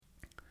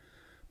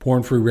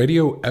Porn Free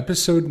Radio,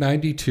 episode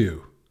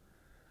 92.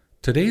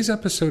 Today's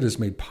episode is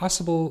made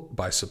possible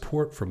by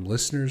support from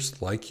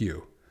listeners like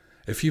you.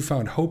 If you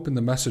found hope in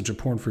the message of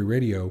Porn Free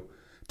Radio,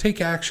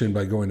 take action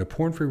by going to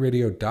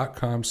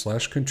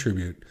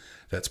pornfreeradio.com/contribute.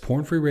 That's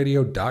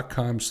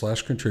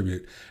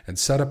pornfreeradio.com/contribute and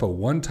set up a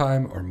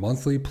one-time or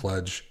monthly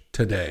pledge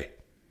today.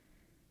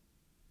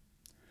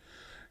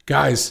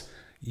 Guys,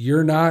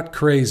 you're not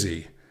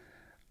crazy.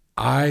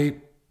 I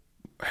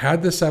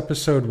had this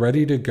episode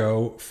ready to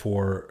go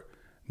for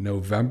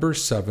November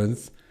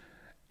 7th,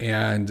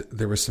 and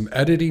there were some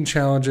editing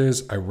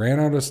challenges. I ran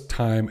out of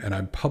time, and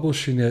I'm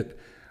publishing it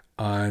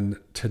on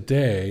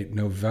today,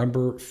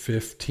 November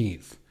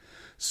 15th.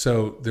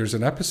 So there's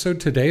an episode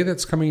today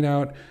that's coming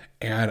out,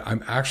 and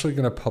I'm actually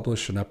going to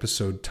publish an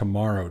episode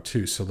tomorrow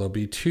too. So there'll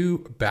be two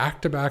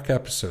back-to-back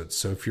episodes.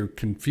 So if you're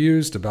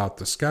confused about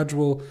the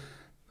schedule,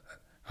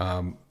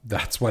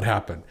 that's what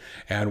happened.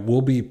 And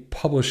we'll be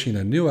publishing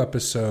a new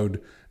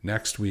episode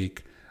next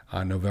week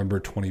on November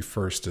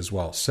 21st as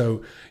well.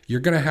 So you're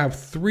going to have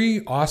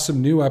 3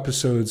 awesome new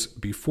episodes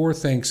before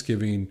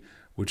Thanksgiving,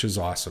 which is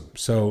awesome.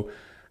 So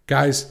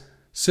guys,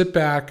 sit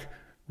back,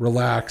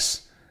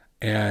 relax,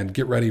 and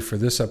get ready for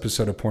this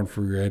episode of Porn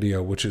Free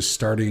Radio, which is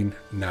starting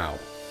now.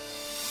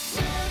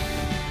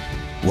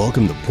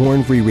 Welcome to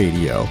Porn Free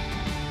Radio.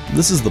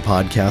 This is the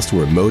podcast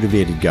where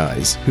motivated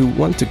guys who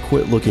want to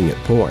quit looking at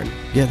porn,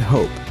 get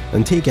hope,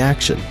 and take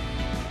action.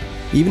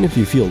 Even if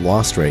you feel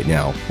lost right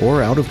now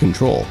or out of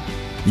control,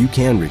 you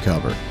can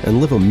recover and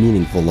live a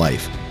meaningful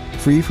life,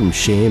 free from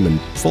shame and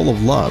full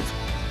of love.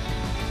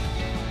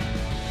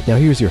 Now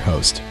here's your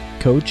host,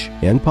 coach,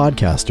 and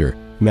podcaster,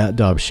 Matt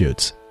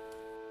Dobschutz.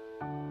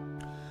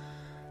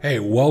 Hey,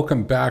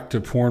 welcome back to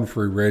Porn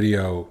Free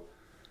Radio.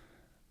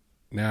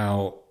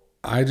 Now,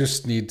 I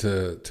just need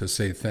to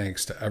say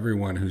thanks to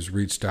everyone who's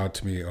reached out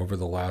to me over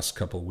the last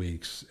couple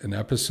weeks. In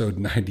episode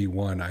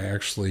 91, I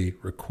actually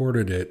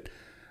recorded it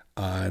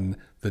on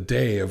the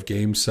day of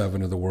Game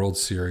 7 of the World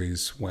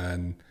Series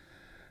when,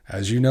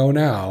 as you know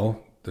now,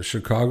 the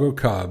Chicago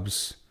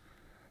Cubs,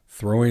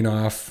 throwing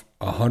off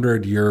a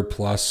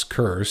 100-year-plus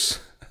curse,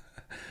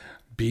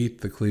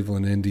 beat the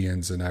Cleveland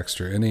Indians in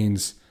extra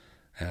innings.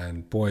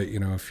 And boy, you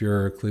know, if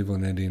you're a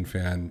Cleveland Indian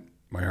fan,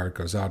 my heart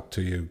goes out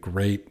to you.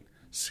 Great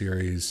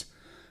series.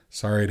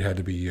 Sorry it had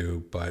to be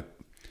you, but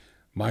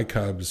my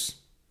Cubs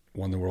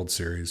won the World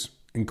Series.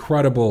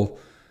 Incredible.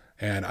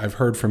 And I've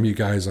heard from you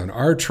guys on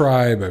our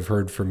tribe. I've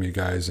heard from you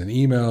guys in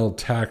email,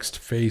 text,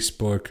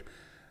 Facebook.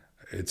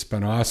 It's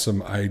been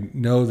awesome. I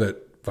know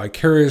that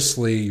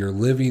vicariously you're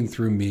living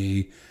through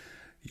me,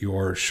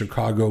 your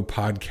Chicago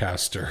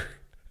podcaster.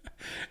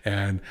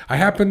 And I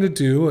happen to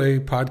do a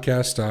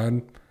podcast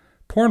on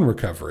porn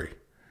recovery.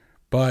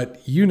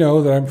 But you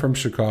know that I'm from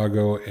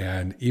Chicago,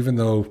 and even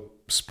though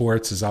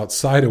sports is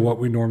outside of what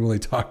we normally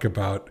talk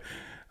about,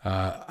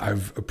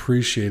 I've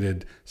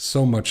appreciated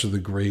so much of the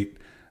great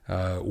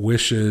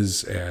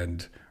wishes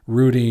and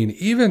rooting.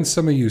 Even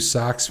some of you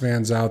Sox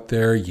fans out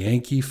there,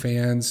 Yankee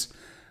fans,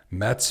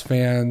 Mets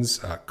fans,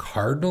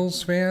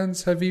 Cardinals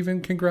fans have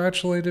even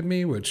congratulated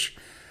me, which,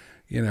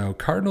 you know,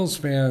 Cardinals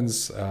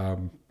fans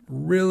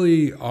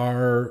really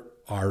are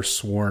our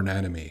sworn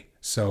enemy.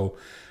 So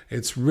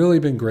it's really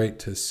been great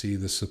to see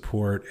the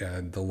support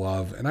and the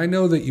love. And I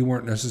know that you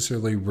weren't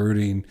necessarily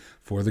rooting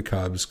for the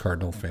Cubs,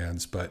 Cardinal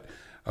fans, but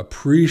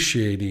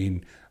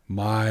appreciating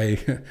my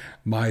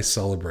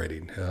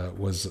celebrating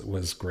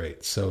was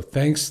great. So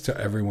thanks to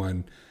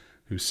everyone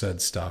who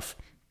said stuff.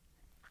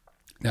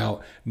 Now,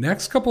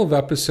 next couple of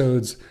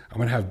episodes, I'm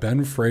going to have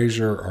Ben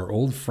Fraser, our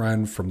old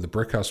friend from the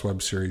Brickhouse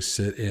web series,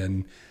 sit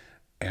in,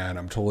 and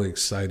I'm totally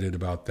excited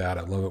about that.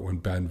 I love it when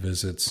Ben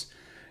visits.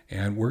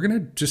 And we're going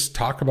to just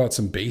talk about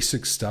some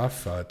basic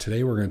stuff.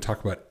 Today we're going to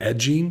talk about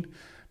edging,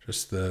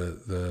 just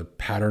the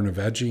pattern of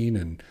edging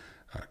and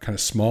kind of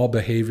small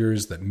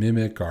behaviors that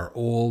mimic our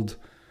old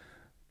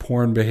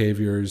porn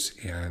behaviors,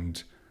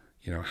 and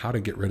you know how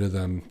to get rid of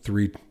them.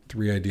 Three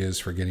ideas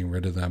for getting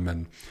rid of them,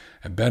 and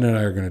Ben and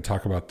I are going to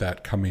talk about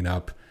that coming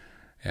up.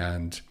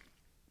 And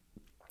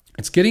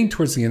it's getting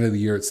towards the end of the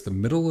year. It's the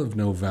middle of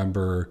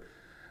November,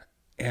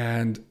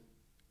 and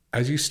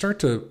as you start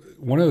to,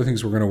 one of the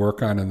things we're going to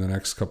work on in the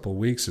next couple of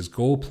weeks is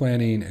goal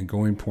planning and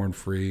going porn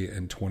free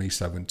in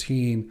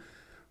 2017.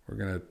 We're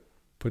going to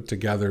put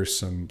together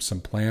some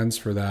plans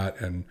for that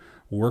and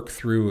work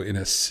through in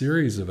a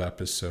series of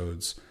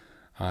episodes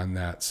on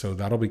that. So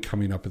that'll be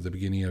coming up at the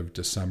beginning of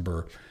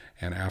December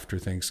and after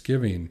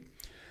Thanksgiving.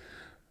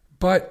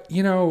 But,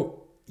 you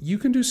know, you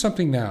can do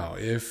something now.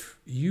 If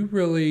you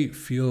really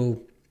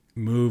feel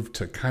moved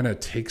to kind of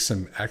take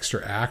some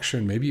extra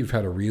action, maybe you've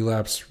had a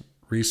relapse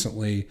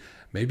recently,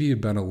 maybe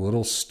you've been a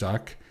little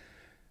stuck,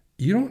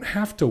 you don't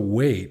have to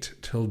wait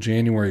till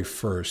January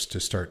 1st to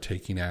start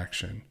taking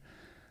action.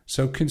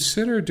 So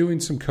consider doing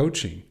some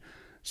coaching.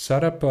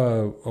 Set up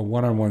a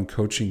one-on-one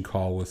coaching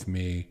call with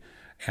me,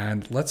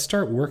 and let's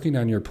start working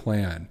on your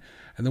plan.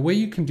 And the way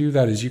you can do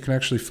that is you can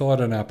actually fill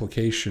out an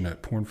application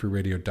at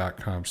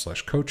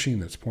pornfreeradio.com/coaching.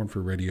 That's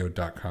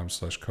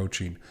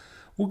pornfreeradio.com/coaching.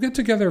 we'll get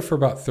together for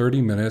about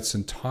 30 minutes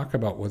and talk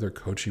about whether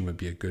coaching would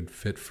be a good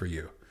fit for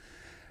you.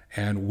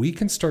 And we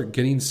can start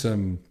getting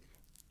some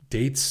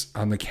dates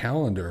on the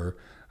calendar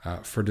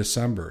for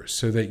December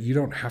so that you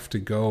don't have to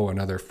go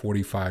another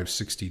 45,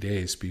 60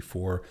 days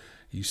before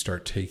you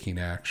start taking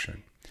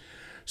action.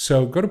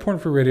 So go to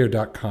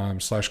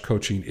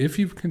pornfreeradio.com/coaching if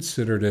you've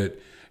considered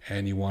it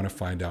and you want to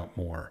find out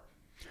more.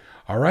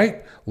 All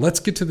right, let's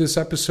get to this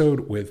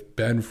episode with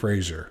Ben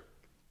Fraser.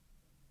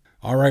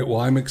 All right, well,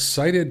 I'm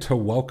excited to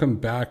welcome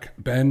back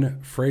Ben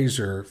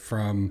Fraser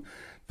from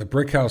the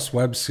Brickhouse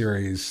web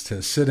series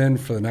to sit in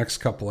for the next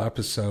couple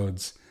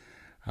episodes.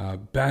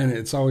 Ben,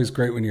 it's always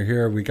great when you're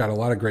here. We got a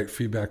lot of great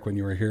feedback when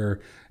you were here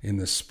in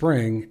the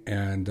spring,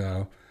 and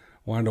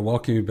wanted to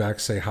welcome you back.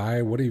 Say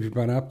hi. What have you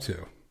been up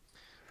to?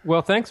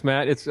 Well, thanks,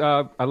 Matt. It's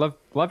I love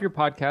your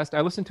podcast.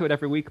 I listen to it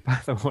every week, by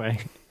the way.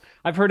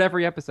 I've heard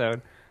every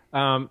episode,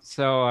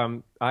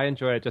 so I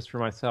enjoy it just for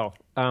myself.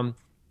 And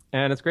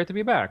it's great to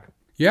be back.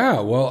 Yeah,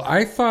 well,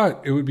 I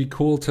thought it would be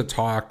cool to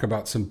talk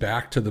about some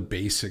back to the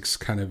basics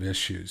kind of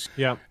issues.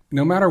 Yeah.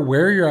 No matter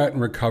where you're at in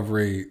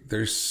recovery,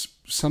 there's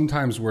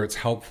sometimes where it's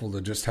helpful to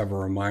just have a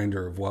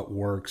reminder of what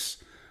works,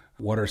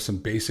 what are some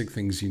basic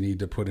things you need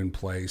to put in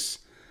place.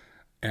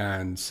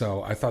 And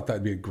so I thought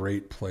that'd be a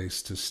great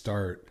place to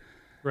start.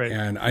 Right.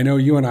 And I know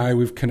you and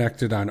we've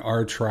connected on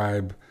our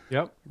tribe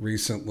Yep.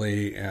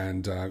 recently,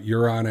 and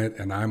you're on it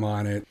and I'm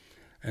on it.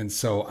 And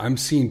so I'm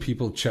seeing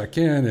people check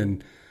in,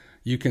 and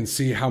you can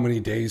see how many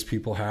days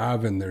people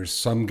have. And there's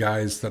some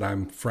guys that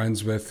I'm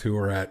friends with who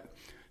are at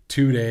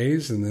 2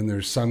 days. And then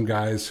there's some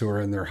guys who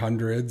are in their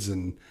hundreds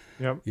and,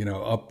 Yep.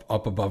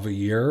 up above a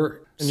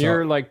year. And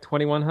you're like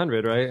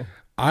 2,100, right?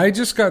 I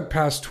just got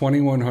past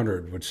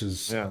 2,100, which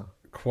is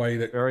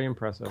very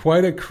impressive.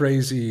 Quite a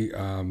crazy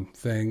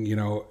thing.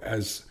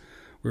 As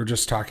we were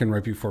just talking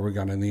right before we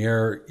got in the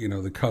air,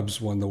 the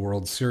Cubs won the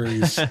World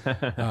Series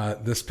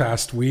this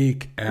past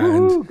week,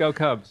 and Woo, go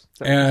Cubs!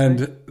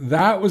 And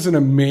that was an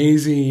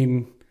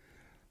amazing,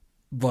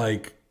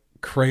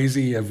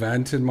 crazy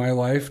event in my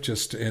life.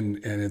 And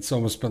it's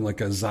almost been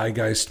like a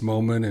zeitgeist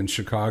moment in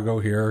Chicago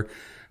here.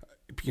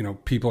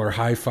 People are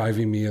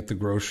high-fiving me at the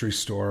grocery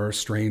store,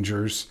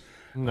 strangers.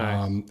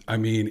 Nice.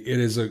 It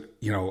is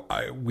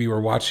we were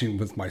watching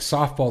with my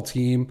softball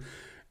team,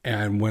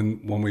 and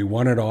when we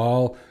won it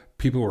all,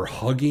 people were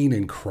hugging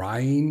and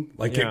crying.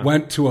 It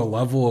went to a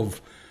level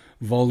of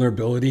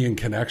vulnerability and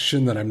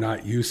connection that I'm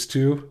not used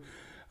to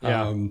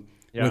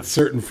with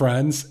certain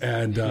friends.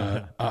 And,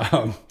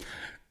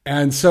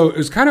 and so it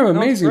was kind of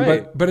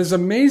amazing, but as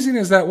amazing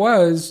as that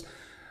was,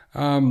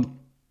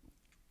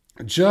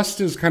 just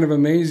as kind of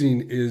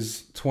amazing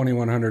is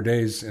 2,100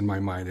 days in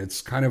my mind.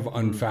 It's kind of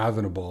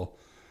unfathomable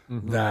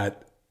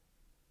that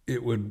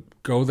it would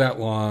go that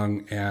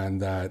long,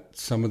 and that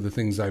some of the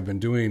things I've been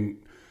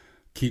doing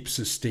keep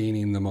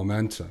sustaining the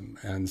momentum.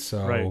 And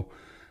so,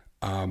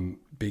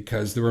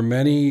 because there were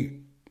many,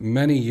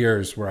 many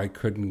years where I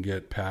couldn't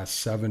get past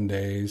 7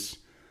 days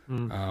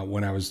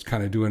when I was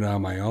kind of doing it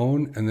on my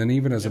own. And then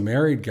even as a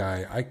married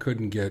guy, I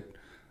couldn't get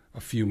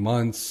a few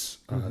months,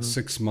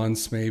 6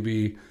 months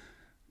maybe.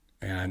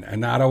 And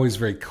not always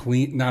very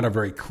clean, not a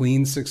very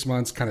clean 6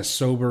 months, kind of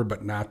sober,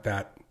 but not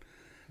that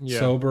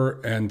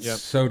sober. And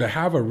so to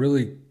have a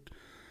really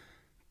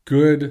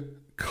good,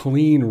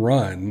 clean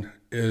run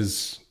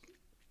is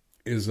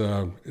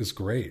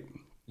great.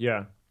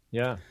 Yeah.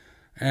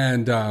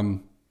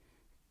 And,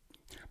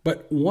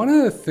 but one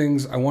of the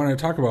things I wanted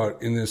to talk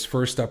about in this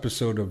first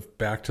episode of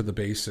Back to the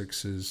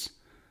Basics is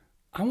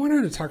I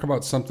wanted to talk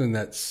about something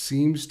that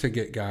seems to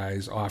get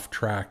guys off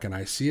track. And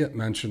I see it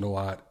mentioned a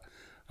lot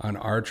on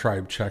our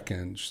tribe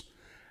check-ins.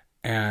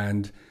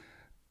 And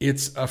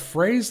it's a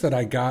phrase that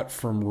I got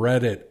from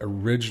Reddit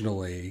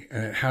originally,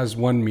 and it has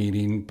one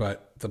meaning,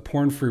 but the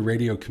Porn Free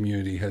Radio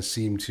community has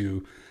seemed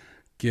to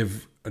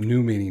give a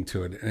new meaning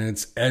to it, and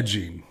it's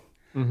edging.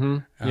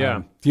 Do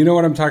you know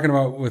what I'm talking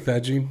about with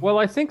edging? Well,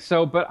 I think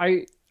so, but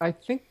I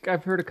think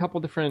I've heard a couple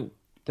different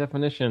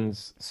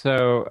definitions,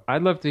 so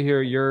I'd love to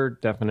hear your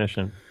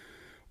definition.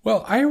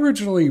 Well, I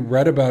originally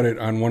read about it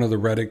on one of the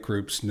Reddit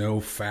groups,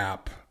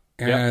 NoFap.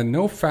 And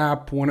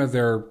NoFap, one of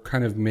their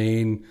kind of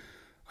main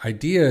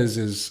ideas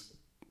is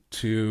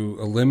to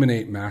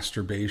eliminate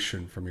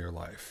masturbation from your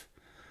life.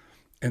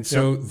 And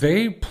so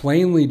they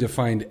plainly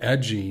defined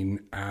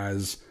edging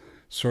as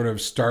sort of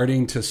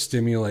starting to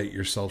stimulate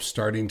yourself,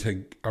 starting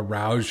to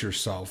arouse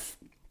yourself,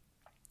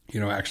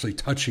 actually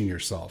touching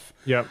yourself.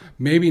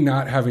 Maybe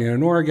not having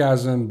an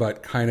orgasm,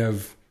 but kind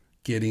of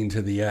getting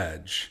to the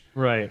edge.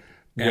 Right.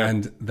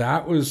 And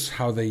that was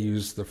how they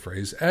used the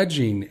phrase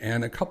edging.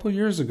 And a couple of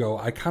years ago,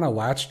 I kind of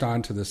latched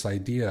onto this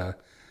idea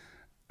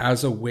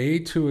as a way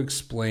to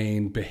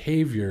explain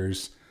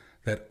behaviors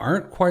that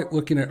aren't quite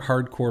looking at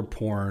hardcore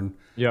porn,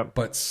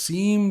 but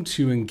seem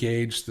to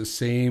engage the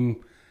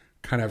same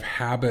kind of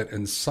habit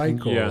and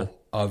cycle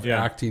of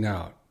acting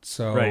out.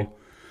 So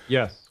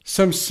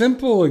some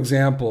simple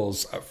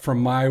examples from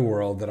my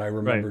world that I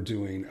remember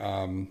doing.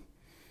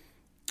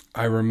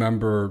 I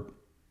remember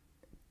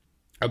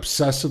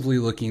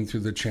obsessively looking through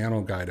the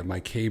channel guide of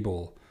my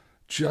cable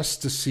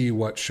just to see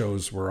what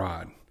shows were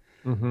on.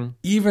 Mm-hmm.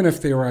 Even if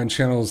they were on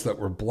channels that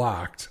were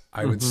blocked,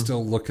 I would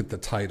still look at the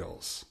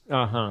titles.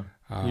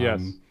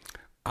 Yes.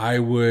 I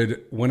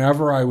would,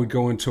 whenever I would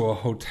go into a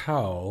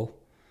hotel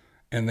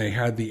and they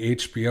had the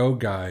HBO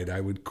guide, I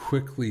would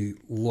quickly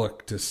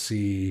look to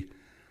see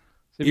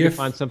if you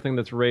find something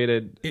that's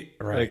rated.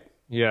 Right.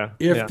 Like,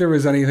 if there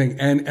was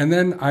anything. And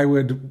then I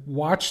would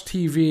watch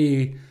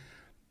TV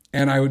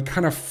and I would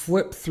kind of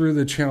flip through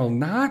the channel,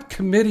 not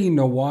committing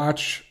to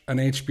watch an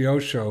HBO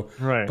show,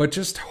 right, but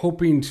just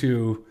hoping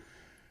to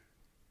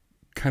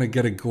kind of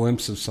get a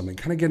glimpse of something,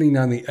 kind of getting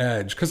on the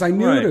edge. Because I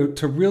knew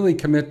to really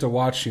commit to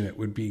watching it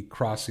would be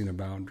crossing a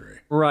boundary.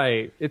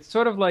 Right. It's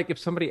sort of like if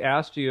somebody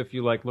asked you if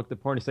you like looked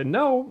at porn, you said,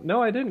 no,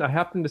 I didn't. I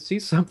happened to see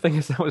something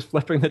as I was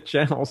flipping the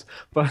channels,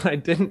 but I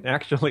didn't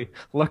actually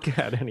look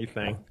at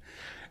anything.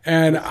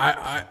 And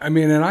I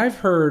mean, and I've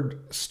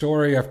heard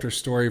story after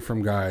story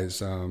from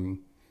guys.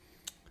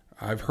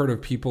 I've heard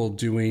of people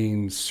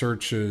doing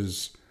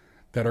searches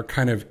that are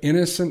kind of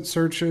innocent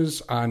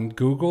searches on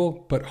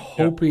Google, but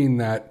hoping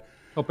that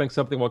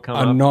something will come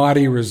a up.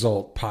 naughty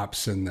result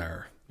pops in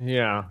there.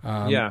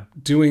 Yeah.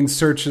 Doing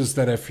searches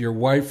that if your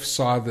wife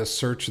saw this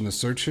search in the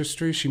search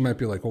history, she might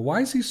be like, well, why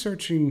is he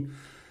searching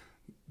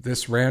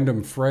this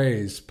random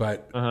phrase?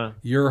 But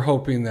you're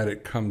hoping that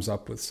it comes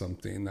up with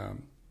something.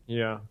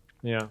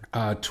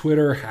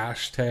 Twitter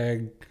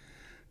hashtag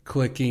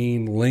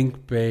clicking,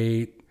 link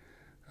bait.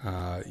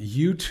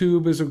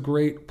 YouTube is a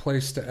great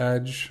place to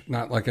edge.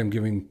 Not like I'm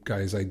giving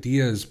guys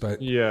ideas,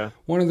 but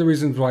one of the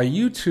reasons why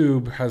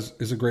YouTube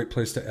is a great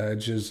place to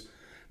edge is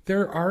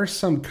there are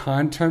some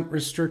content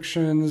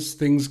restrictions.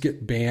 Things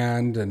get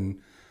banned and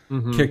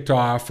kicked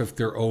off if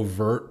they're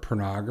overt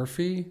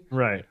pornography.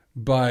 Right.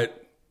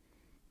 But,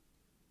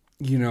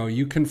 you know,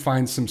 you can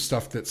find some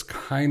stuff that's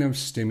kind of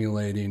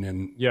stimulating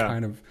and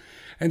kind of...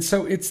 And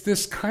so it's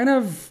this kind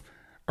of...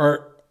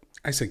 or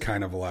I say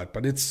kind of a lot,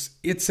 but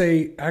it's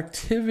a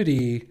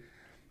activity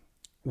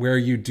where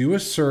you do a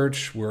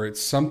search where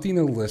it's something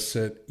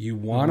illicit. You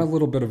want a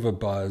little bit of a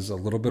buzz, a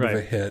little bit of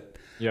a hit,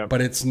 but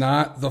it's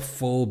not the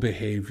full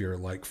behavior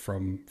like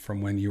from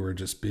when you were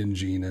just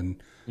binging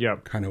and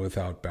kind of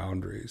without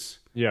boundaries.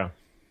 Yeah.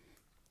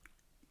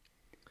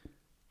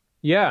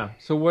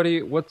 So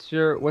what's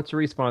your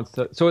response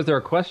to? So is there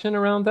a question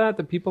around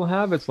that people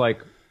have? It's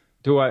like,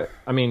 do I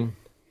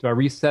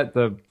reset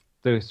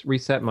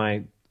reset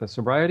my the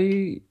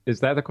sobriety? Is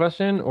that the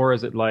question? Or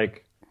is it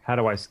like, how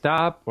do I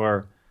stop?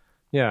 Or,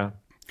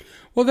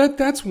 Well,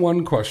 that's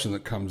one question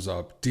that comes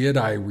up. Did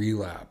I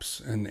relapse?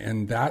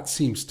 And that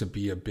seems to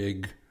be a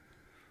big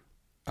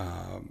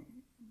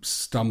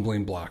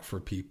stumbling block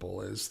for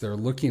people is they're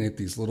looking at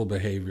these little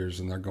behaviors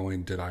and they're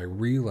going, did I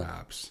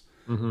relapse?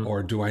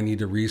 Or do I need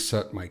to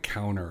reset my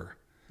counter?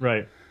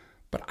 Right.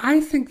 But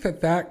I think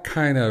that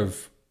kind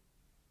of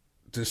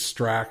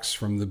distracts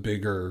from the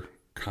bigger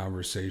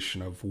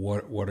conversation of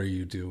what are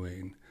you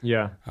doing.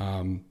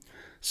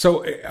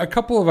 So a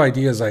couple of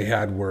ideas I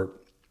had were,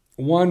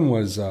 one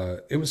was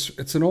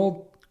it's an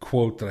old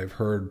quote that I've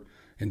heard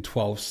in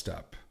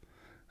 12-step.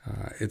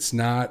 It's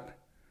not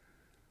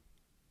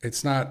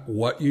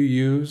what you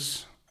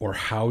use or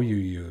how you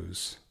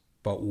use,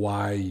 but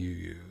why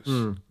you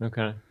use.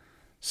 Okay.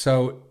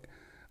 So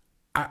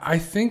I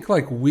think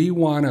like we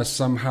want to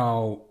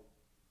somehow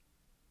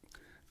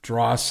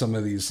draw some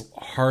of these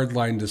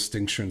hardline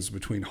distinctions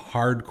between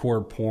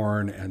hardcore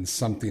porn and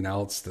something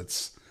else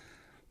that's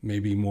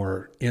maybe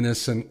more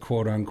innocent,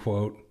 quote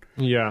unquote.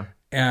 Yeah.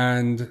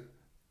 And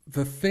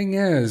the thing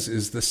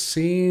is the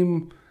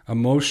same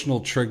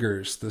emotional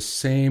triggers, the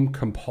same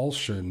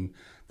compulsion,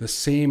 the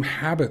same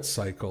habit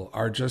cycle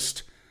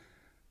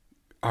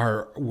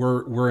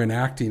we're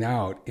enacting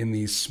out in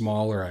these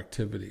smaller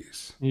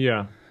activities.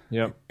 Yeah.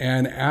 Yep.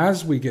 And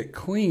as we get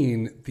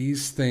clean,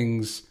 these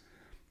things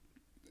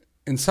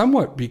and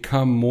somewhat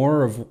become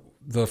more of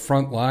the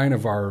front line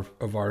of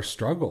our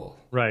struggle.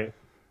 Right.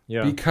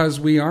 Yeah. Because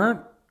we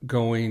aren't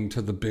going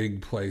to the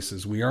big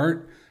places. We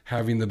aren't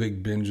having the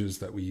big binges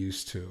that we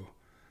used to.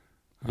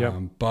 Yep.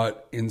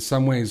 But in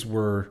some ways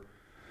we're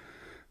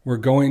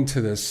going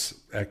to this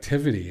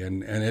activity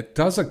and it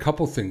does a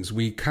couple things.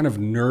 We kind of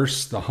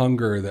nurse the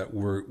hunger that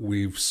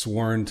we've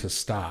sworn to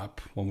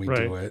stop when we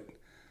do it.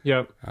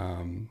 Yep.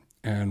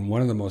 And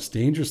one of the most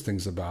dangerous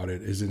things about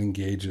it is it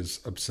engages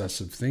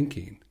obsessive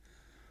thinking.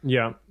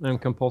 Yeah,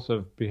 and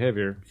compulsive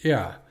behavior.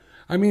 Yeah.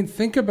 I mean,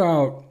 think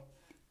about,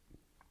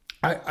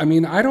 I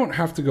mean, I don't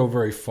have to go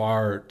very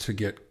far to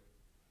get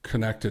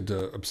connected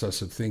to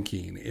obsessive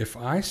thinking. If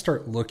I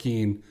start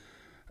looking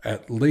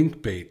at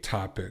link bait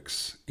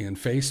topics in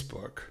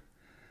Facebook,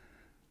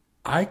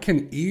 I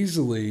can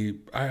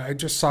easily, I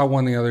just saw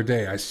one the other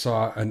day. I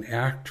saw an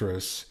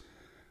actress,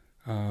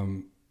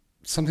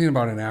 something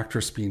about an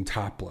actress being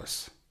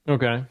topless.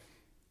 Okay.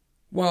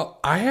 Well,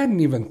 I hadn't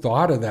even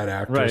thought of that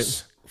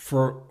actress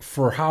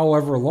for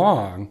however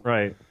long.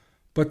 Right.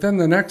 But then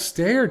the next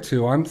day or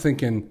two, I'm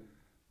thinking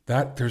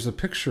that there's a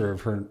picture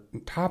of her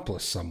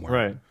topless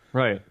somewhere.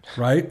 Right.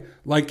 Right.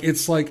 Like,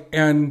 it's like,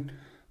 and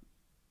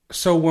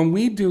So when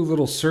we do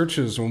little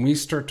searches, when we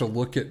start to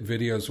look at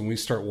videos, when we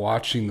start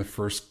watching the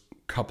first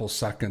couple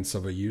seconds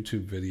of a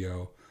YouTube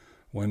video,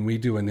 when we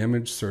do an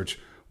image search,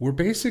 we're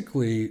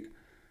basically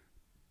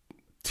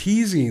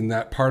teasing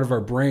that part of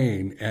our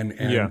brain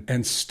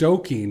and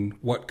stoking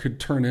what could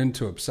turn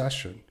into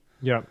obsession.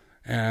 Yeah.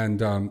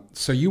 And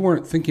so you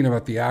weren't thinking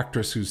about the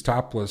actress who's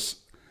topless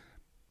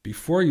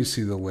before you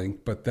see the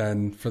link, but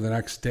then for the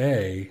next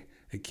day,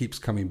 it keeps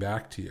coming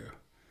back to you.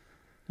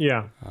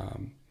 Yeah.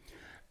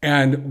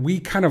 And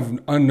we kind of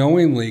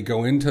unknowingly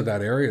go into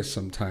that area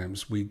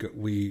sometimes. We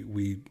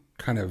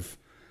kind of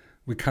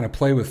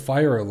play with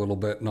fire a little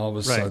bit, and all of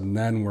a sudden,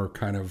 then we're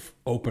kind of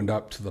opened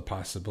up to the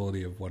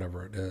possibility of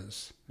whatever it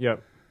is.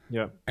 Yep.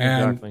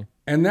 Exactly.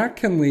 And that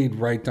can lead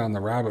right down the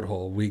rabbit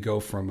hole. We go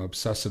from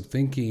obsessive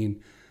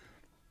thinking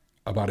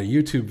about a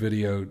YouTube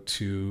video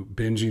to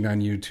binging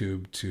on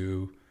YouTube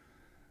to,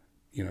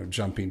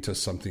 jumping to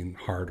something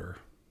harder.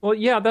 Well,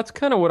 yeah, that's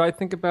kind of what I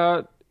think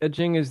about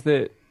edging is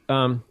that,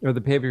 or the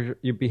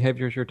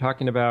behaviors you're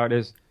talking about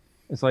is,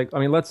 it's like, I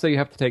mean, let's say you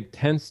have to take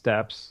 10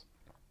 steps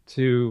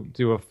to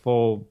do a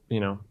full,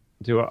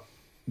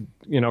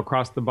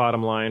 cross the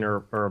bottom line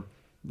or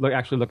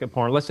actually look at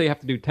porn. Let's say you have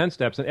to do 10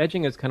 steps, and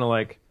edging is kind of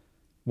like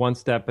one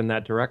step in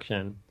that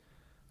direction,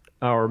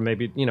 or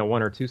maybe,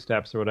 one or two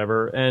steps or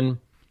whatever.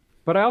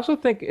 But I also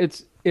think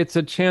it's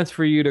a chance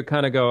for you to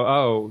kind of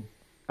go,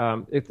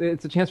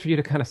 it's a chance for you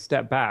to kind of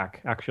step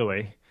back,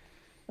 actually.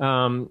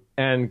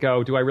 And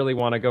go, do I really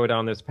want to go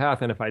down this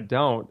path? And if I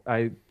don't,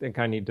 I think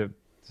I need to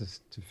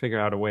figure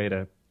out a way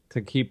to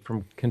keep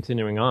from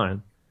continuing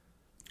on.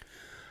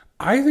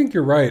 I think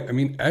you're right. I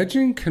mean,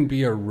 edging can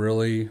be a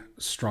really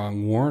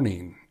strong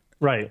warning.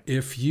 Right.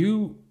 If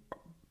you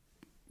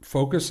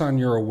focus on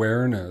your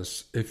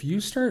awareness, if you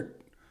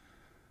start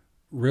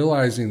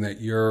realizing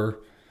that you're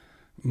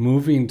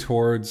moving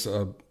towards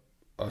a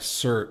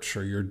search,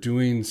 or you're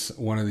doing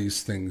one of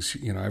these things,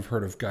 I've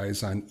heard of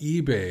guys on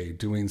eBay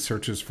doing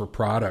searches for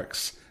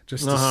products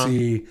just to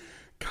see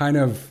kind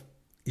of,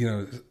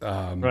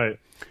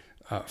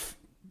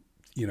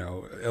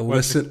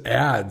 illicit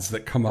ads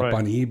that come up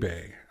on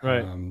eBay.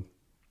 Right.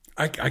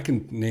 I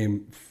can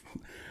name,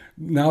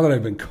 now that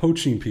I've been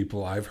coaching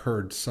people, I've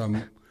heard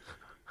some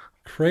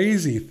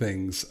crazy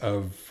things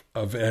of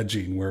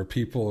edging where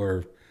people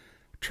are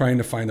trying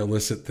to find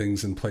illicit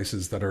things in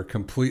places that are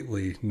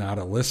completely not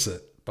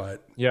illicit.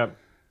 But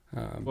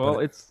well,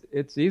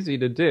 it's easy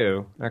to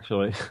do,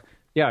 actually.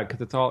 Yeah,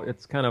 because it's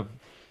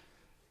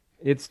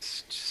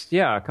just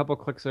a couple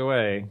clicks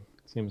away,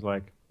 it seems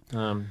like.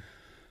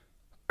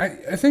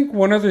 I think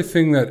one other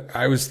thing that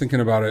I was thinking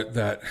about it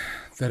that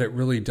it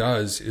really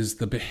does is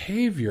the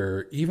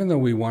behavior, even though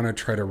we want to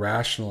try to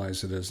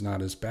rationalize it as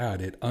not as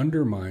bad, it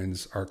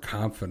undermines our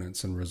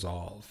confidence and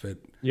resolve.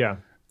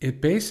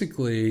 It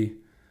basically,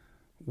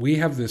 we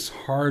have this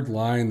hard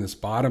line, this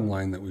bottom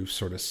line that we've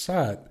sort of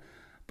set.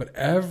 But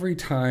every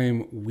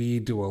time we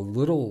do a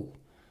little,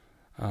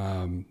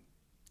 do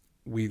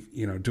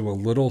a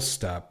little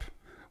step,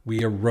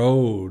 we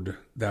erode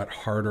that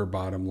harder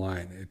bottom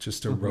line. It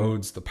just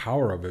erodes the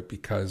power of it,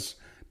 because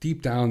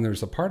deep down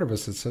there's a part of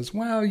us that says,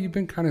 well, you've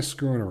been kind of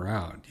screwing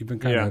around. You've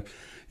been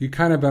you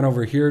kind of been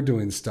over here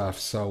doing stuff.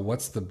 So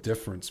what's the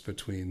difference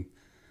between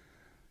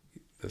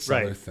this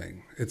other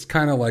thing? It's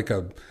kind of like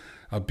a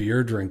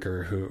beer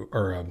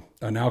drinker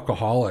an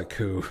alcoholic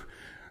who,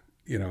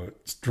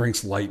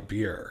 drinks light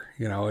beer.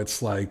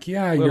 It's like,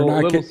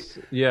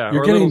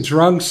 you're getting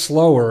drunk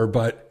slower,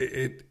 but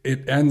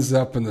it ends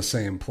up in the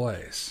same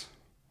place.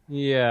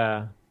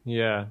 Yeah.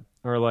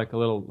 Or like a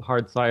little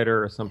hard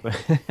cider or something.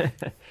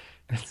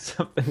 It's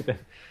something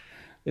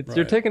that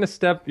you're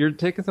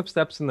taking some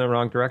steps in the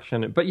wrong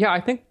direction. But I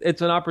think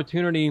it's an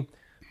opportunity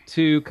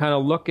to kind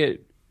of look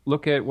at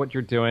what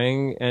you're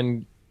doing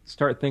and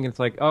start thinking. It's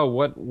like, oh,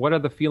 what are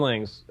the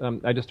feelings?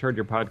 I just heard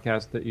your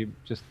podcast that you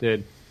just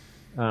did.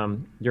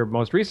 Your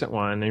most recent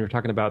one, and you're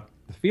talking about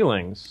the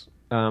feelings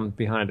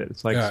behind it.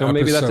 It's like, so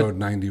maybe that's episode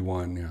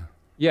 91.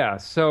 Yeah.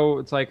 So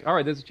it's like, all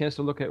right, there's a chance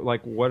to look at like,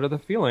 what are the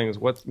feelings?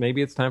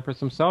 Maybe it's time for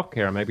some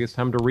self-care. Maybe it's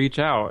time to reach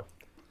out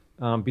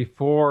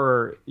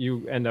before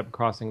you end up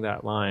crossing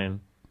that line.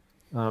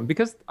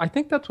 Because I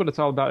think that's what it's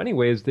all about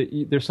anyway, is that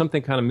there's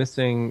something kind of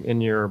missing in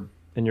your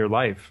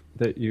life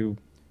that you're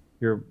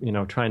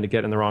trying to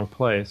get in the wrong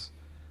place.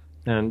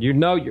 And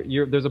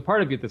there's a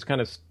part of you that's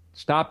kind of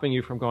stopping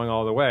you from going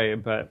all the way,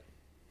 but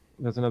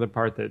there's another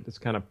part that is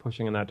kind of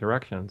pushing in that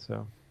direction.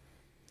 So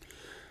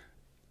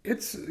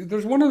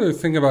there's one other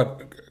thing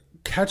about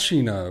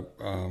catching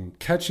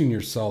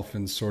yourself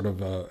in sort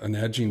of an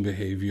edging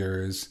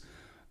behavior is,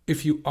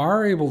 if you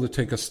are able to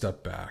take a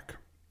step back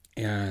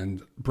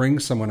and bring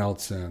someone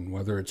else in,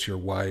 whether it's your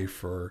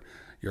wife or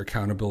your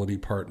accountability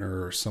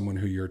partner or someone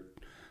who you're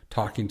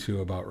talking to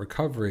about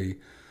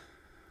recovery,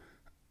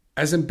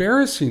 as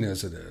embarrassing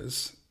as it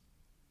is,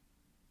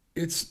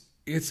 it's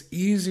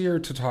easier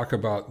to talk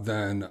about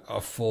than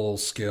a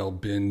full-scale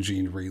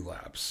binging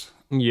relapse.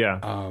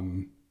 Yeah.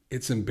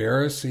 It's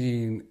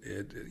embarrassing.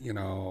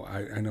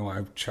 I know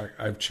I've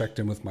checked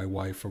in with my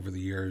wife over the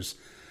years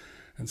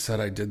and said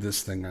I did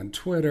this thing on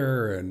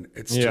Twitter, and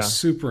it's Yeah. just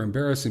super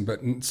embarrassing.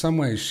 But in some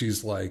ways,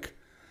 she's like,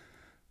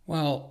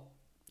 well,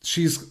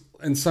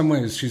 in some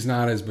ways she's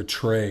not as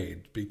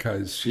betrayed,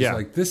 because she's Yeah.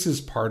 like, this is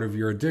part of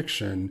your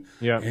addiction,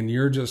 Yeah. and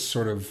you're just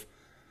sort of,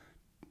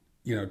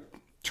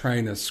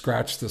 trying to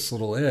scratch this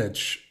little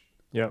itch.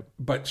 Yep.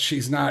 But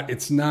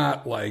it's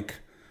not like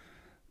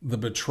the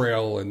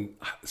betrayal and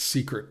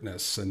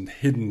secretness and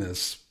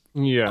hiddenness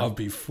Yeah. of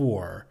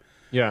before.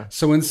 Yeah.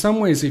 So in some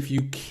ways, if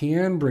you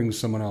can bring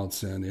someone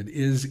else in, it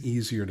is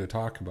easier to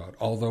talk about,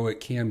 although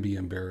it can be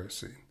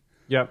embarrassing.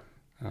 Yep.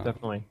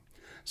 Definitely.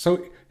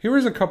 So here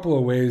was a couple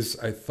of ways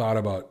I thought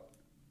about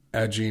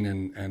edging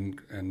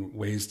and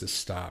ways to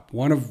stop.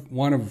 One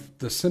of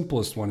the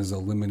simplest one is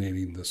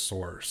eliminating the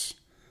source.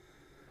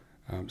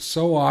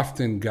 So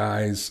often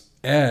guys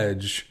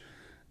edge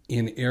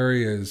in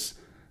areas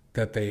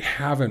that they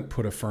haven't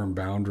put a firm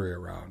boundary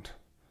around.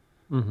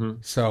 Mm-hmm.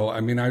 So, I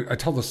mean, I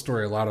tell the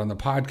story a lot on the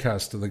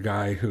podcast of the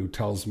guy who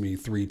tells me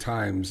 3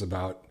 times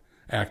about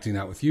acting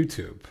out with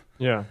YouTube.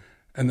 Yeah.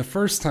 And the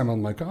first time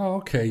I'm like, oh,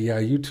 okay,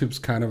 yeah, YouTube's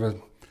kind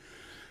of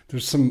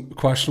there's some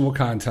questionable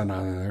content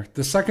on there.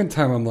 The second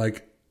time I'm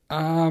like,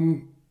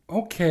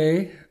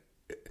 okay.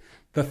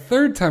 The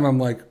third time I'm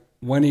like,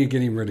 when are you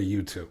getting rid of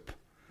YouTube?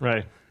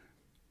 Right.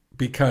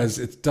 Because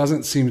it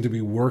doesn't seem to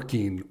be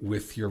working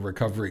with your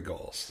recovery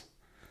goals.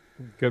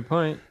 Good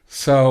point.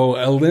 So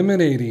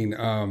eliminating,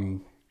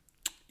 I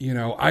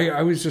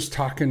was just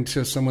talking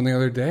to someone the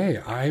other day.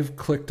 I've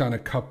clicked on a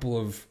couple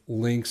of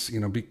links,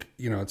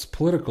 it's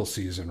political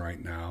season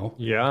right now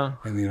Yeah.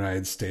 in the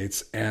United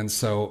States. And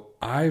so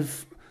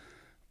I've,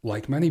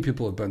 like many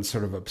people, have been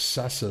sort of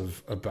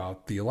obsessive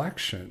about the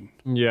election.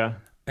 Yeah.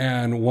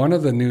 And one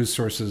of the news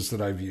sources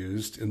that I've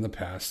used in the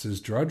past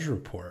is Drudge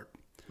Report.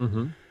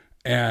 Mm-hmm.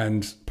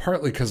 And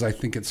partly because I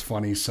think it's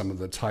funny, some of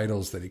the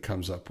titles that he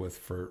comes up with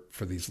for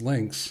these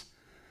links.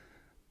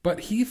 But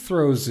he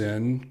throws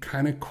in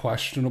kind of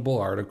questionable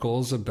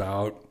articles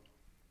about,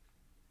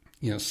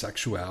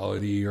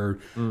 sexuality or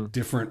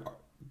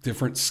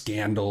different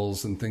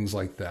scandals and things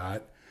like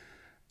that.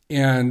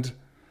 And,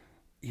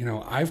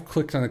 I've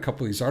clicked on a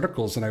couple of these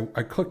articles, and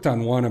I clicked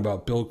on one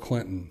about Bill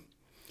Clinton.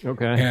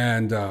 Okay.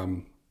 And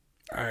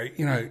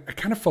I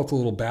kind of felt a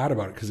little bad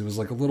about it, because it was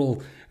it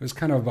was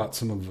kind of about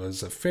some of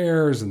his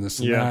affairs and this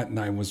and that. And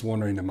I was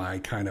wondering,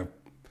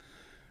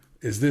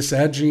 is this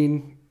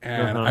edging?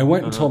 And I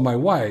went and told my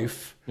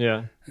wife.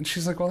 Yeah. And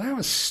she's like, well, that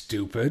was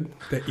stupid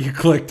that you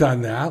clicked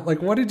on that.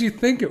 Like, what did you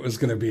think it was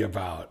going to be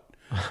about?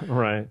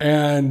 Right.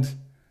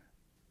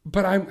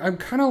 But I'm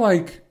kind of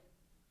like,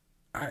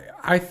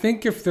 I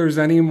think if there's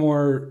any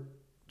more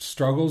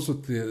struggles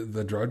with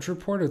the Drudge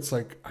Report, it's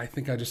like, I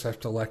think I just have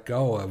to let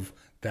go of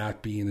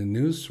that being a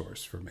news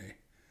source for me.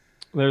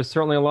 There's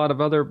certainly a lot of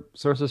other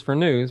sources for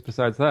news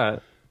besides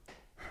that.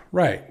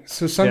 Right.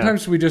 So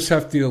sometimes we just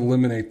have to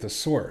eliminate the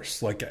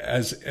source. Like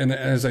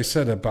as I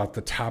said about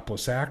the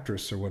topless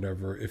actress or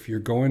whatever, if you're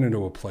going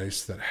into a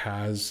place that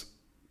has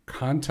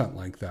content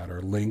like that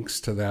or links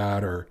to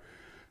that or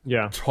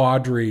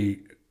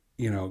tawdry,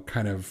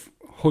 kind of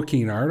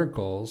hooking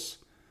articles,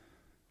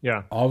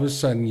 all of a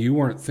sudden you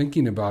weren't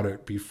thinking about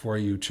it before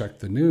you checked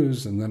the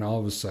news, and then all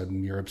of a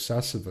sudden you're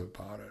obsessive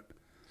about it.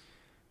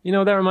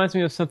 That reminds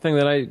me of something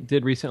that I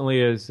did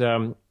recently. Is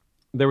there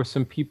were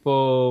some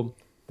people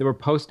that were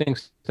posting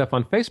stuff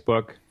on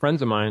Facebook,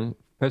 friends of mine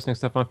posting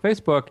stuff on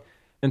Facebook,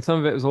 and some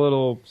of it was a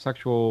little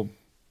sexual,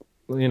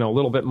 a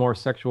little bit more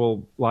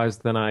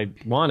sexualized than I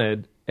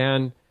wanted.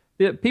 And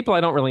the people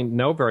I don't really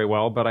know very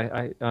well, but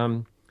I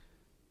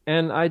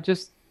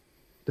just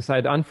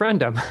decided to unfriend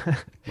them.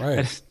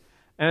 Right.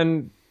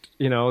 And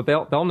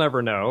they'll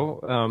never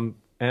know.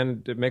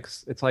 And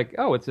it's like,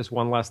 oh, it's just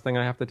one less thing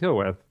I have to deal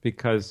with,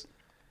 because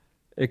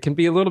it can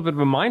be a little bit of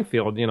a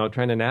minefield,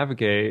 trying to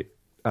navigate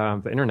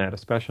the internet,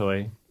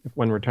 especially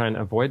when we're trying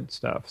to avoid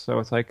stuff. So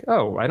it's like,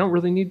 oh, I don't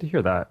really need to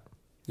hear that.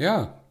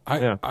 Yeah.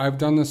 I've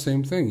done the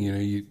same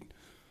thing.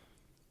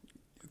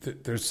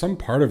 There's some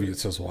part of you that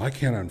says, well, I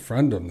can't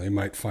unfriend them. They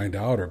might find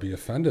out or be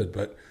offended.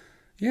 But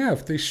yeah,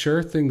 if they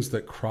share things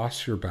that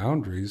cross your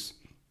boundaries,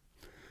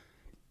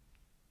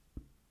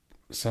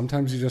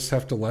 sometimes you just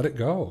have to let it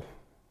go.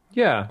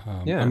 Yeah.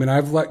 I mean,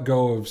 I've let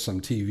go of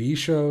some TV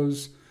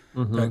shows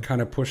that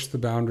kind of push the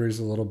boundaries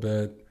a little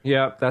bit.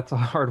 Yeah, that's a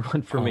hard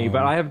one for me,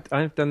 but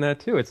I've done that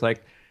too. It's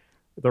like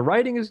the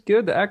writing is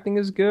good, the acting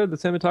is good, the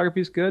cinematography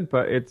is good,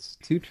 but it's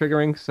too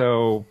triggering,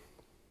 so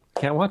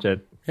can't watch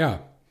it. Yeah.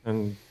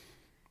 And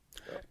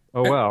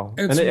well.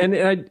 And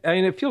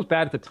it feels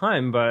bad at the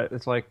time, but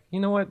it's like, you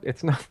know what?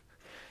 It's not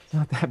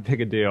that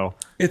big a deal.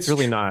 It's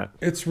really not.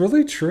 It's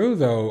really true,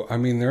 though. I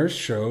mean, there's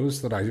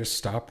shows that I just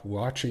stopped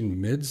watching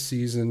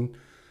mid-season,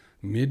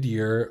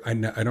 mid-year. I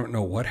don't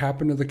know what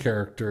happened to the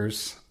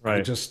characters.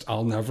 Right.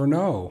 I'll never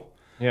know.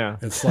 Yeah.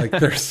 It's like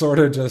they're sort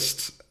of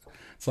just,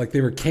 it's like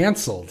they were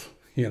canceled.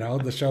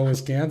 The show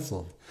was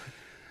canceled.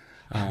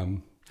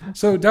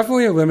 So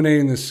definitely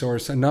eliminating the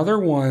source. Another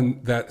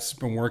one that's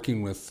been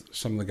working with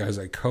some of the guys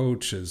I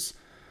coach is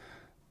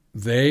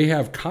they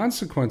have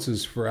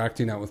consequences for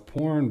acting out with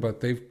porn,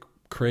 but they've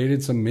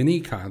created some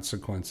mini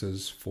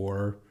consequences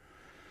for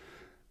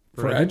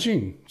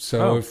edging.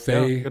 So if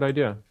they, good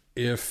idea.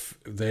 If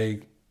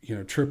they,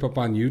 trip up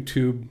on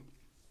YouTube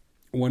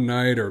one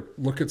night or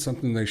look at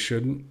something they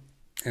shouldn't,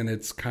 and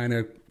it's kind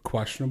of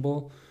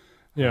questionable,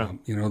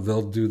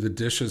 they'll do the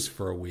dishes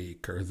for a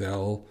week, or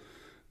they'll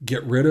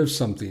get rid of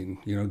something,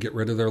 get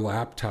rid of their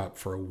laptop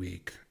for a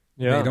week.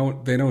 Yeah.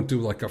 They don't do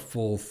like a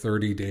full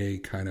 30-day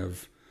kind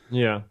of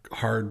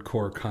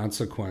hardcore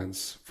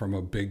consequence from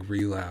a big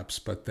relapse,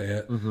 but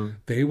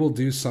they will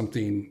do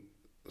something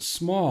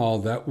small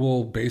that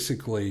will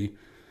basically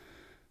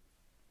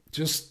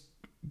just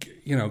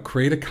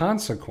create a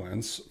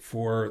consequence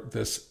for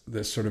this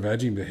sort of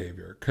edging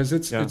behavior, because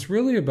it's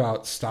really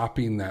about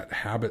stopping that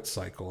habit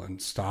cycle and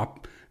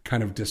stop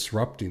kind of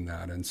disrupting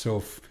that. And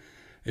so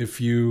if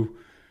you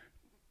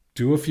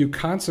do a few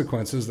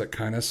consequences that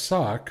kind of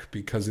suck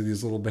because of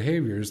these little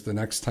behaviors, the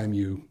next time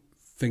you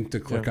think to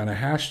click on a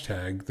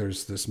hashtag,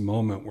 there's this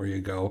moment where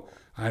you go,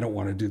 I don't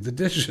want to do the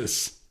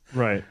dishes.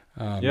 Right.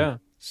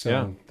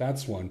 So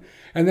that's one.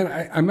 And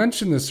then I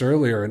mentioned this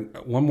earlier, and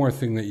one more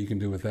thing that you can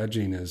do with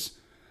edging is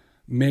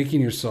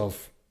making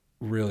yourself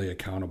really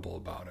accountable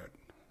about it.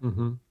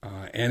 Mm-hmm.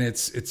 And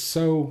it's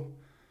so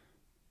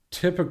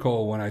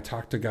typical when I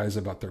talk to guys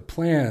about their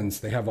plans.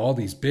 They have all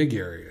these big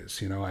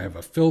areas. I have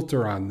a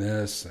filter on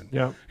this,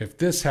 and if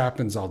this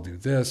happens, I'll do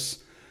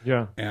this.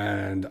 Yeah.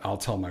 And I'll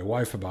tell my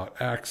wife about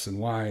X and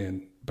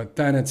Y. But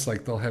then it's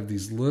like they'll have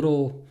these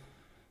little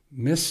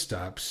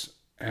missteps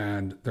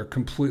and they're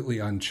completely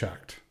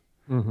unchecked.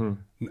 Mm-hmm.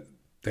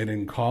 They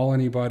didn't call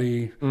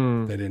anybody.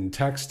 They didn't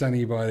text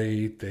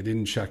anybody. They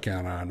didn't check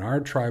in on our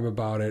tribe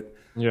about it.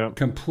 Yeah.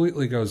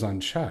 Completely goes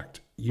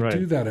unchecked. You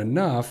do that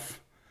enough,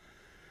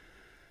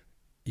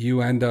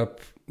 you end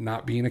up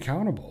not being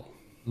accountable.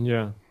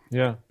 Yeah.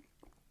 Yeah.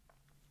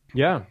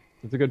 Yeah.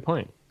 That's a good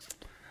point.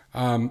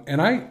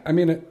 And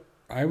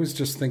I was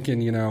just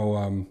thinking,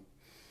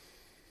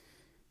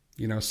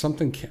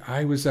 something,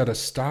 I was at a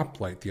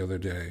stoplight the other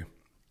day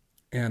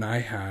and I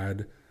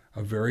had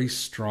a very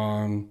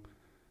strong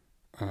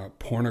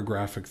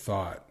pornographic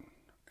thought,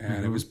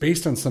 and it was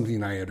based on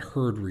something I had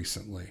heard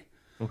recently.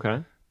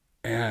 Okay.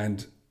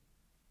 And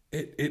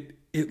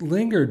it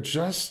lingered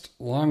just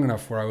long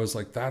enough where I was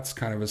like, that's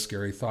kind of a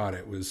scary thought.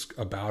 It was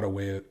about a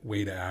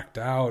way to act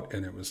out,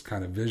 and it was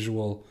kind of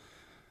visual.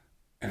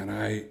 And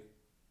I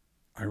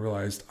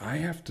realized I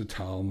have to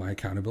tell my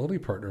accountability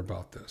partner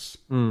about this.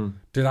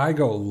 Did I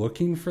go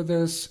looking for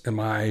this? Am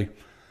I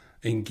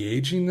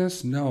engaging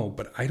this? No,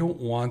 but I don't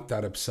want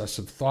that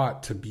obsessive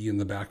thought to be in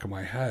the back of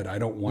my head. I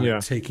don't want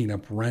it taking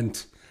up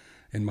rent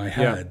in my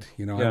head.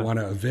 I want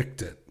to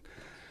evict it.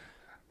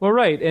 Well,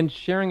 right. And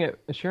sharing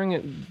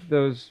it,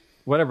 those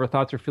whatever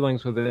thoughts or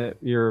feelings with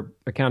your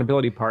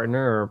accountability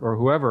partner or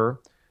whoever,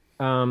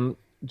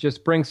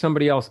 just bring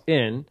somebody else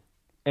in,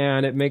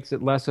 and it makes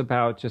it less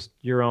about just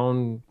your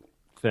own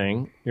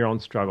thing, your own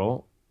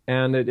struggle.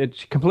 And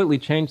it completely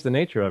changed the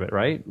nature of it,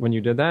 right? When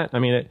you did that. I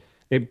mean,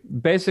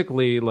 it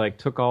basically like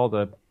took all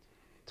the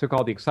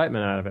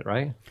excitement out of it,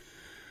 right?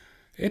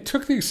 It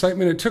took the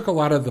excitement. It took a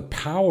lot of the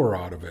power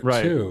out of it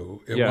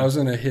too. It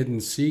wasn't a hidden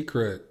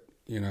secret,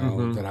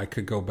 that I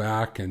could go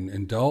back and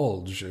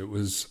indulge. It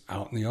was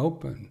out in the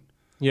open.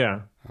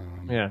 Yeah.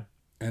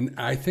 And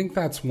I think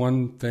that's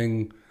one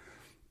thing,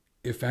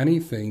 if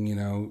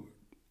anything,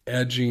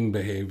 edging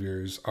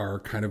behaviors are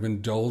kind of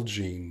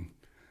indulging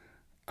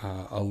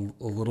a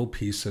little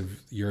piece of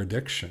your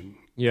addiction.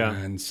 Yeah.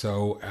 And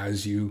so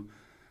as you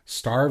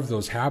starve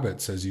those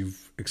habits, as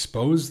you've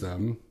exposed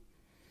them,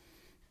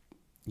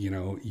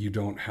 you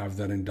don't have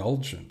that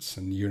indulgence,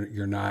 and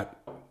you're not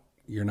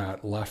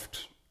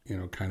left,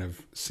 kind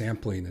of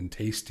sampling and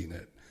tasting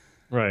it.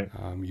 Right.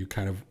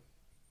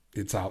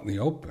 It's out in the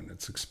open.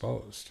 It's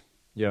exposed.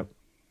 Yep.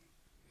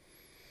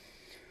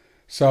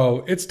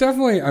 So it's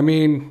definitely,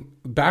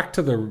 back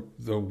to the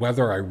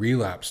whether I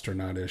relapsed or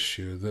not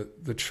issue.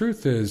 The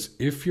truth is,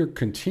 if you're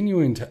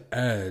continuing to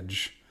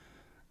edge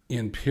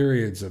in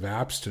periods of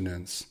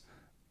abstinence,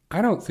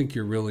 I don't think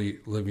you're really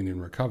living in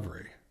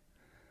recovery.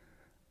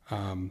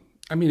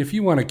 If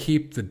you want to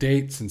keep the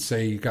dates and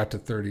say you got to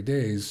 30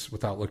 days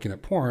without looking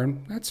at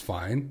porn, that's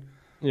fine.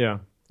 Yeah,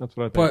 that's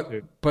what I think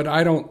too. But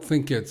I don't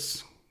think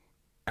it's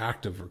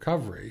active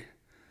recovery.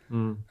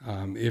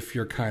 If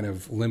you're kind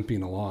of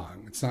limping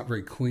along, it's not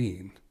very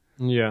clean.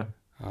 Yeah.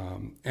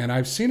 And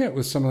I've seen it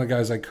with some of the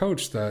guys I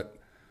coach that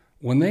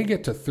when they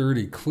get to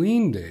 30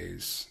 clean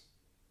days,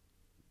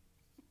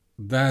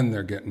 then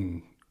they're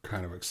getting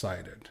kind of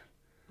excited.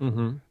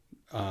 Mm-hmm.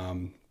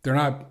 They're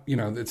not,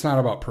 it's not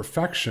about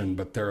perfection,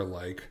 but they're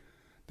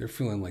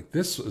feeling like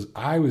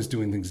I was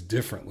doing things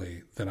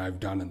differently than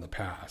I've done in the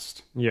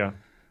past. Yeah.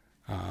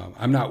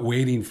 I'm not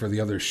waiting for the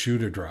other shoe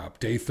to drop.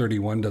 Day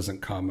 31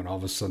 doesn't come and all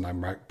of a sudden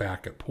I'm right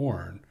back at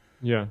porn.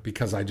 Yeah.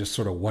 Because I just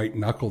sort of white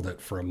knuckled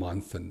it for a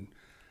month and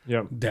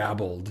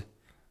dabbled.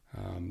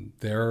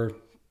 They're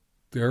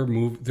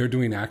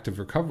doing active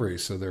recovery,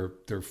 so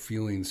they're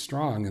feeling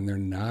strong and they're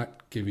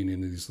not giving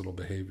into these little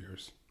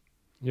behaviors.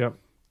 Yep.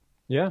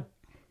 Yeah.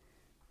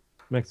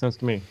 Makes sense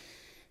to me.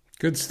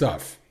 Good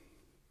stuff.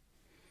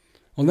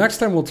 Well, next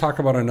time we'll talk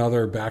about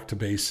another back to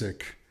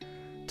basic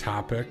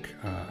topic.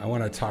 I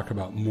want to talk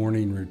about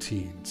morning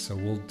routine. So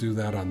we'll do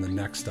that on the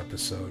next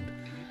episode.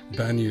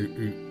 Ben,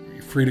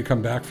 you free to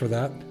come back for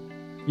that?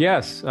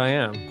 Yes, I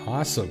am.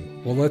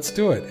 Awesome. Well, let's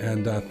do it.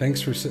 And thanks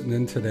for sitting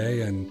in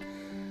today. And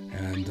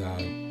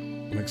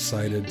I'm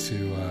excited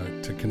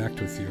to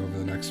connect with you over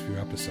the next few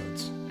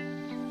episodes.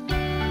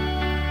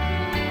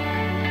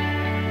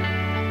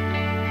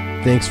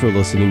 Thanks for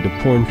listening to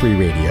Porn Free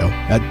Radio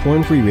at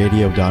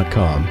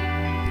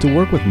pornfreeradio.com. To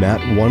work with Matt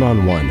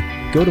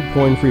one-on-one, go to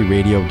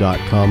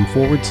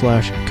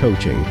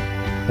pornfreeradio.com/coaching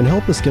and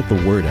help us get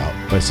the word out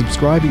by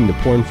subscribing to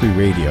Porn Free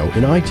Radio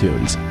in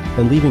iTunes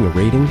and leaving a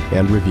rating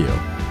and review.